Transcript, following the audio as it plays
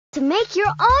To make your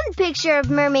own picture of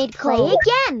Mermaid Cove. Play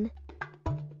again.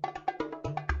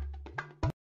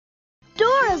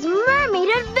 Dora's Mermaid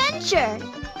Adventure.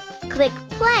 Click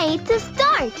play to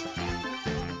start.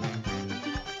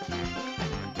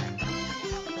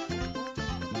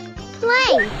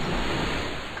 Play.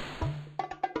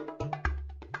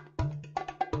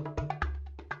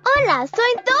 Hola,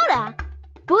 soy Dora.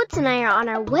 Boots and I are on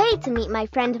our way to meet my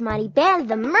friend Maribel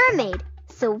the mermaid,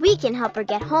 so we can help her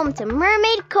get home to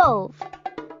Mermaid Cove.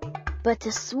 But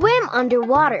to swim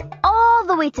underwater all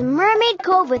the way to Mermaid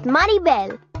Cove with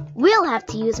Maribel, we'll have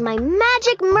to use my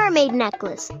magic mermaid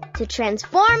necklace to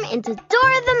transform into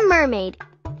Dora the mermaid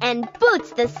and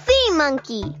Boots the sea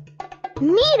monkey.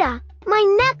 Mira,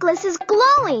 my necklace is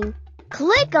glowing.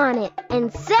 Click on it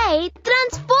and say,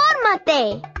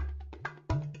 Transfórmate.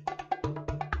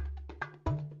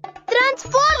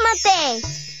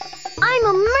 Transfórmate. I'm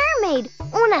a mermaid,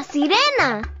 una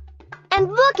sirena. And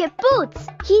look at Boots.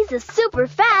 He's a super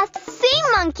fast sea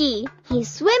monkey. He's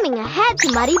swimming ahead to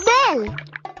Maribel.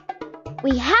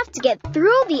 We have to get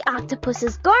through the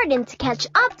octopus's garden to catch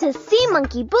up to Sea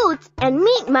Monkey Boots and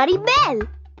meet Maribel.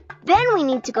 Then we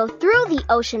need to go through the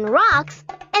ocean rocks,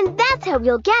 and that's how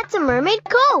we'll get to Mermaid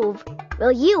Cove.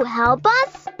 Will you help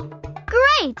us?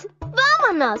 Great!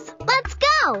 Vámonos! Let's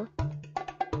go!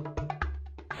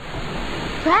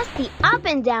 Press the up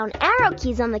and down arrow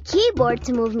keys on the keyboard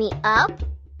to move me up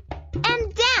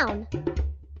and down.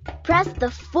 Press the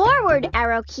forward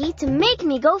arrow key to make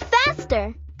me go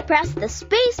faster. Press the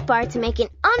space bar to make an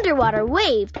underwater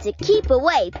wave to keep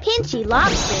away pinchy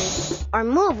lobsters or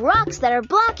move rocks that are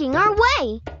blocking our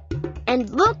way. And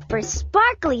look for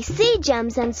sparkly sea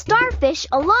gems and starfish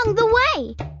along the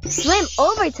way. Swim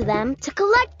over to them to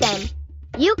collect them.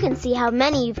 You can see how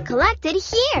many you've collected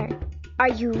here. Are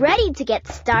you ready to get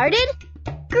started?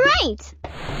 Great!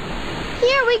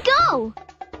 Here we go!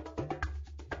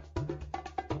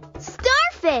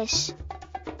 Starfish!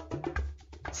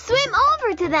 Swim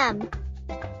over to them.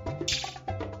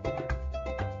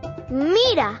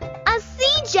 Mira, a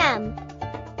sea gem.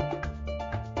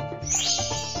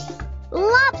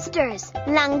 Lobsters,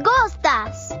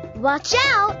 langostas. Watch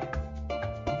out!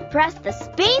 Press the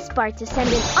space bar to send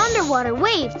an underwater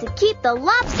wave to keep the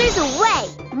lobsters away.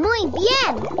 Muy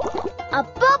bien! A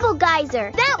bubble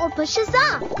geyser. That will push us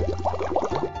off.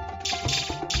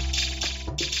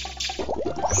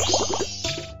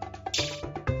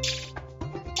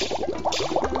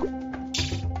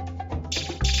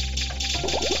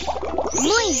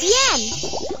 Muy bien!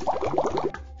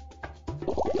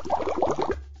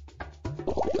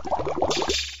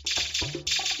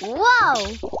 Whoa!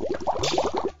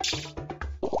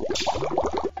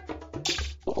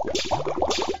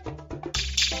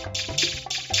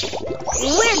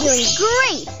 We're doing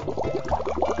great!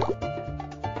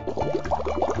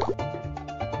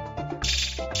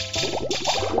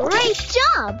 Great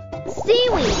job!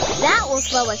 Seaweed, that will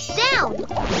slow us down.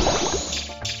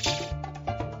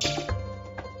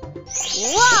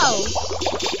 Whoa!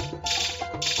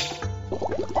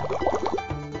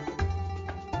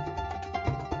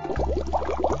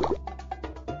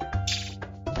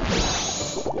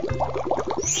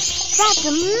 That's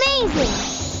amazing!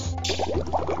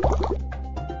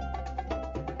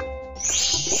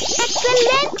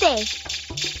 Excelente!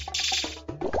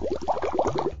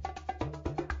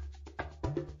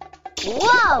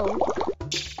 Whoa!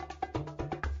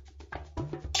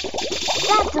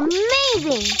 That's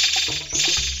amazing!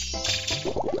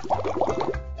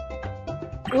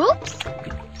 Oops!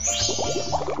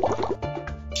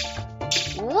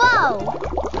 Whoa!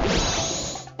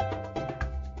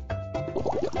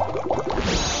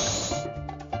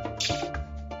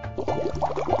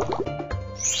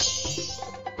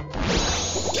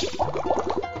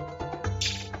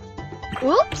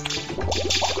 Oops!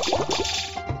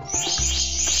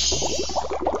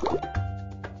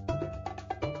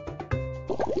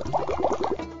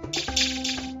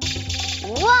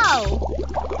 Whoa!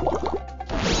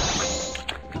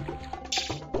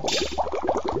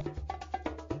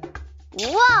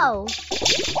 Whoa!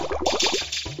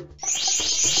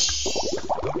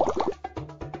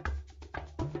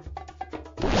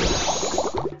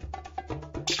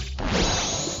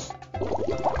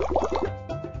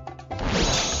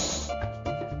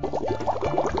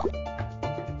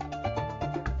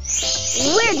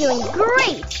 We're doing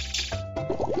great!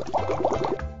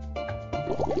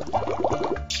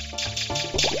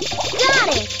 Got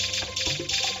it!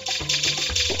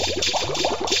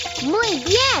 Muy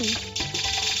bien!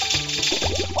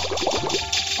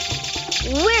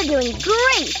 We're doing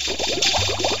great!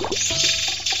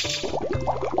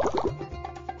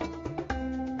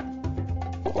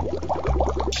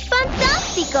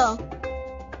 Fantástico!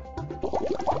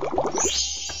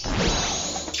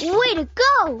 Way to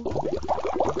go!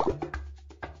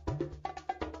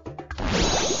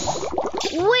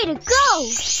 Way to go!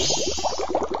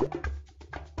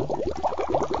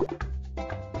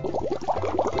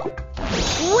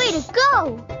 Way to go!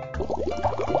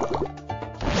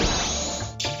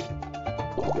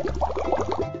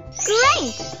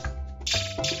 Great!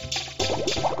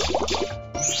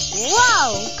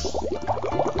 Whoa!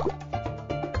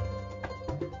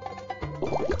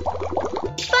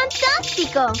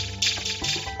 Fantástico!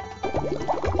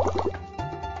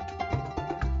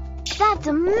 That's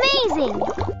amazing!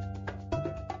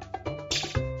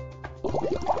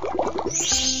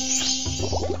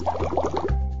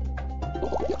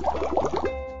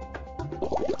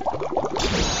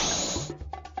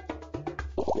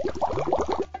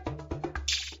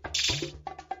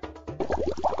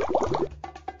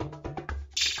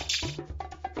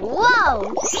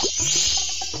 Whoa!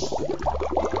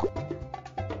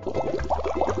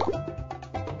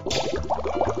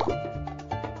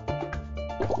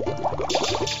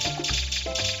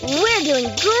 We're doing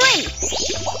great!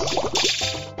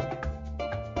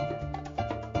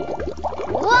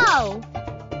 Whoa!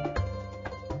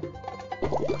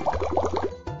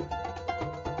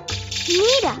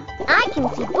 Mira, I can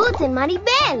see Boots and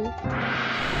Maribel.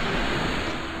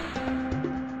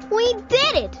 We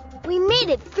did it! We made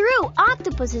it through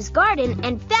Octopus's garden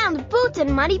and found Boots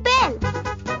and Maribel.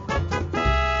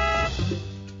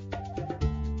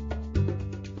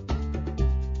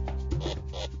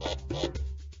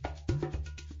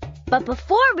 But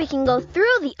before we can go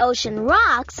through the ocean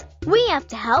rocks, we have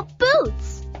to help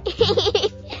Boots.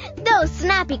 Those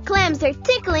snappy clams are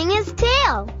tickling his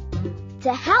tail.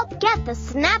 To help get the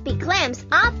snappy clams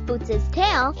off Boots'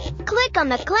 tail, click on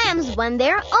the clams when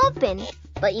they're open.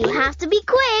 But you have to be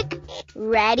quick.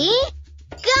 Ready?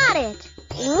 Got it!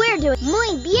 We're doing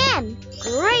muy bien!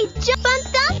 Great job!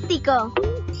 Fantástico!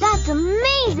 That's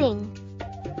amazing!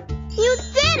 You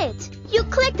did it! You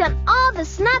clicked on all the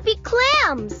snappy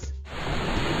clams!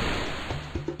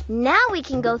 Now we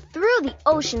can go through the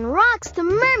ocean rocks to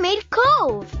Mermaid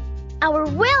Cove. Our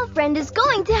whale friend is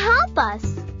going to help us.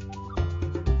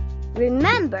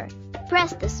 Remember,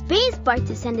 press the space bar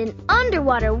to send an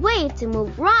underwater wave to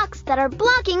move rocks that are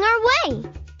blocking our way.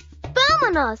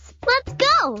 Vámonos! Let's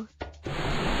go!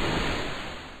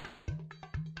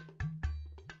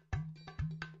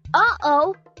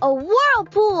 Uh-oh! A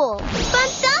whirlpool!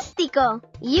 Fantástico!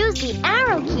 Use the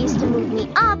arrow keys to move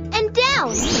me up and down.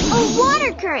 A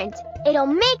water current! It'll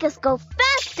make us go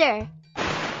faster!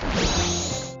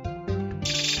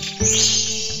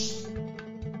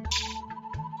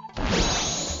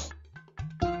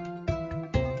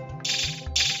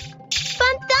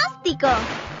 Fantástico!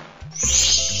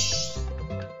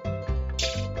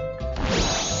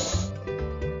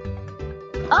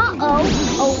 Uh-oh!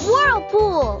 A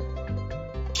whirlpool!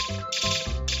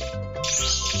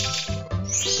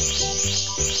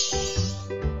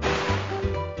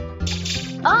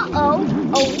 Uh-oh!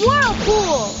 A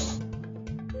whirlpool!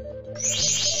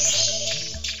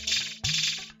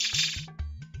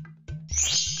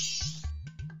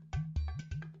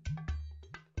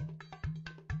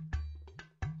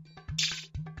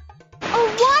 A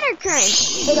water current!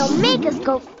 It'll make us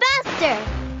go faster!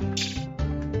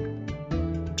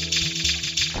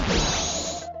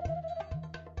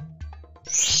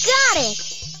 Got it!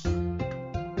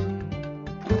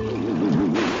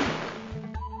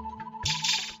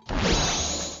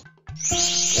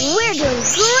 We're doing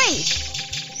great!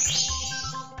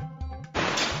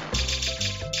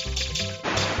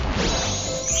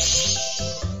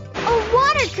 A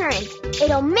water current!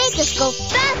 It'll make us go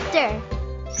faster!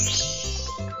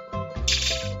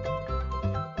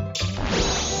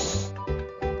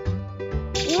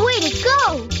 Way to go!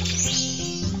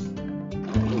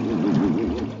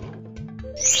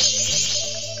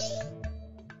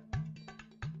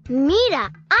 Mira,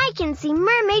 I can see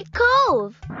Mermaid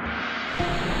Cove.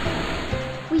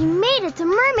 We made it to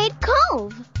Mermaid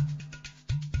Cove.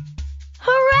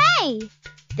 Hooray!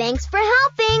 Thanks for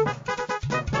helping.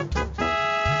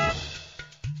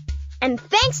 And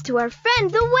thanks to our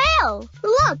friend the whale.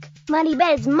 Look,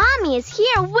 Maribel's mommy is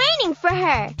here waiting for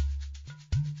her.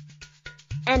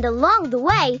 And along the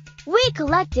way, we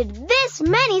collected this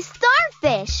many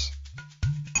starfish.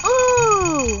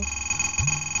 Ooh!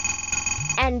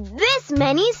 And this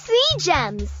many sea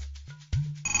gems.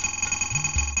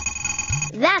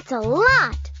 That's a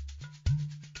lot.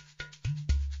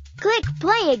 Click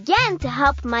play again to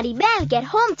help Maribel get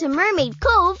home to Mermaid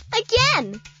Cove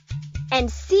again. and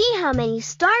see how many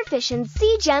starfish and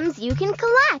sea gems you can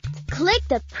collect. Click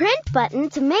the print button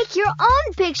to make your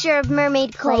own picture of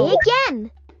Mermaid Cove. Play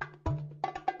again.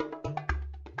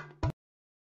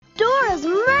 Dora's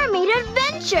Mermaid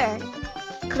Adventure.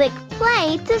 Click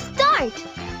play to start.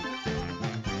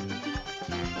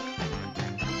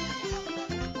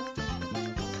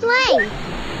 Play.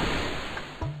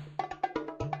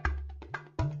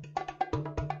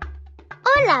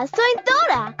 Hola, soy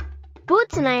Dora.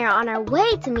 Boots and I are on our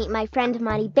way to meet my friend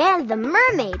Maribel the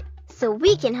mermaid, so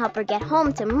we can help her get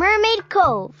home to Mermaid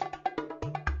Cove.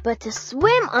 But to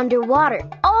swim underwater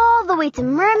all the way to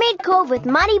Mermaid Cove with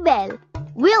Maribel,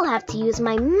 we'll have to use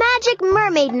my magic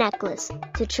mermaid necklace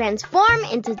to transform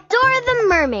into Dora the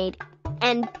mermaid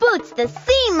and Boots the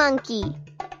sea monkey.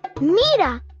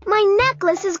 Mira, my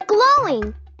necklace is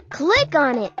glowing. Click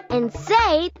on it and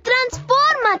say,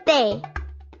 Transfórmate.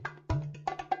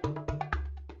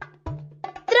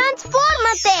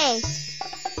 Transfórmate!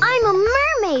 I'm a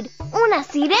mermaid, una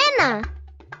sirena.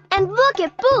 And look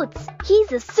at Boots.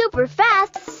 He's a super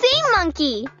fast sea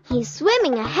monkey. He's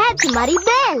swimming ahead to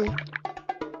Maribel.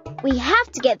 We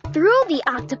have to get through the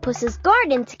octopus's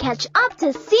garden to catch up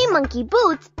to Sea Monkey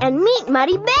Boots and meet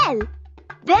Maribel.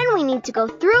 Then we need to go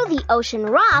through the ocean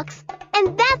rocks,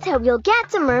 and that's how we'll get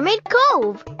to Mermaid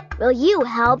Cove. Will you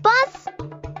help us?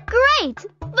 Great!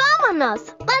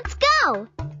 Vámonos! Let's go!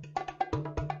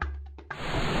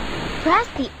 Press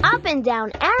the up and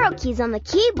down arrow keys on the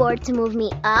keyboard to move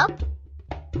me up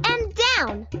and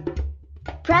down.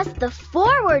 Press the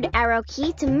forward arrow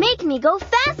key to make me go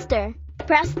faster.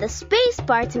 Press the space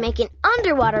bar to make an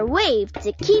underwater wave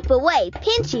to keep away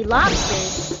pinchy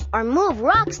lobsters or move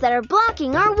rocks that are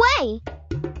blocking our way.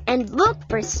 And look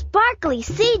for sparkly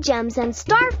sea gems and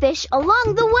starfish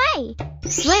along the way.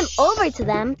 Swim over to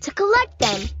them to collect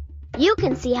them. You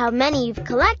can see how many you've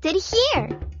collected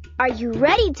here. Are you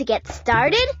ready to get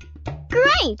started?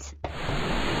 Great!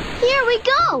 Here we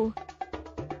go!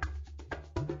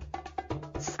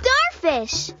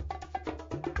 Starfish!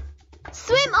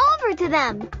 Swim over to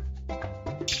them.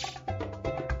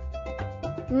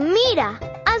 Mira,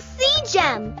 a sea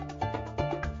gem.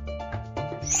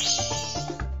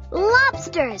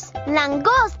 Lobsters,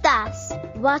 langostas.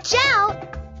 Watch out!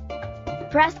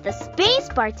 Press the space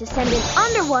bar to send an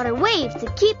underwater wave to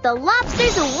keep the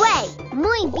lobsters away.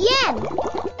 Muy bien!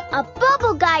 A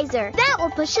bubble geyser. That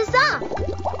will push us off.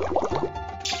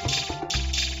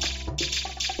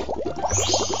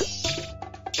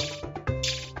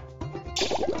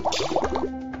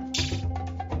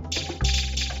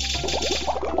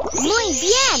 Muy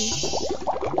bien!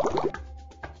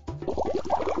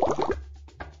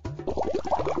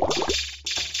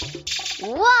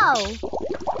 Whoa!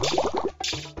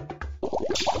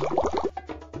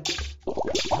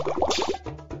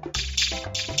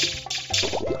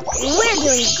 We're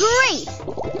doing great!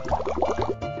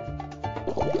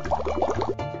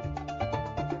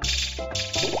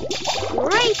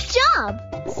 Great job!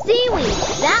 Seaweed,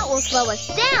 that will slow us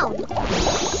down.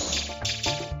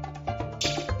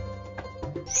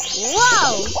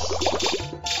 Whoa!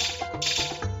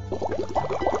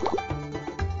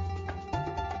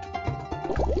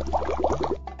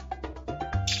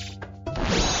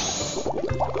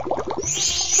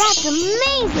 That's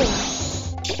amazing!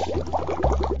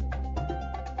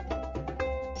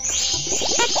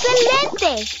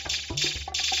 Excelente!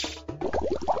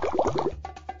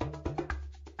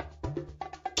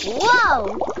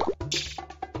 Whoa!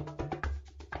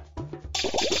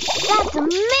 That's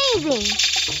amazing!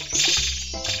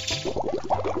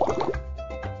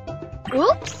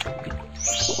 Oops!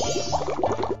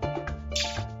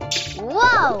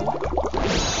 Whoa!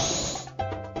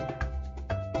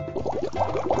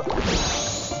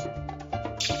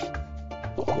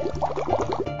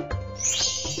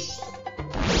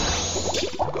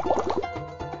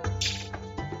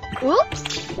 Oops!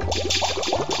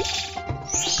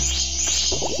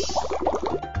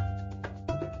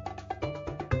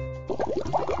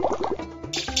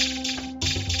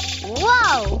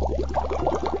 Whoa!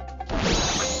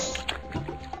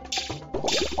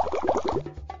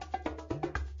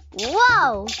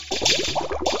 Whoa!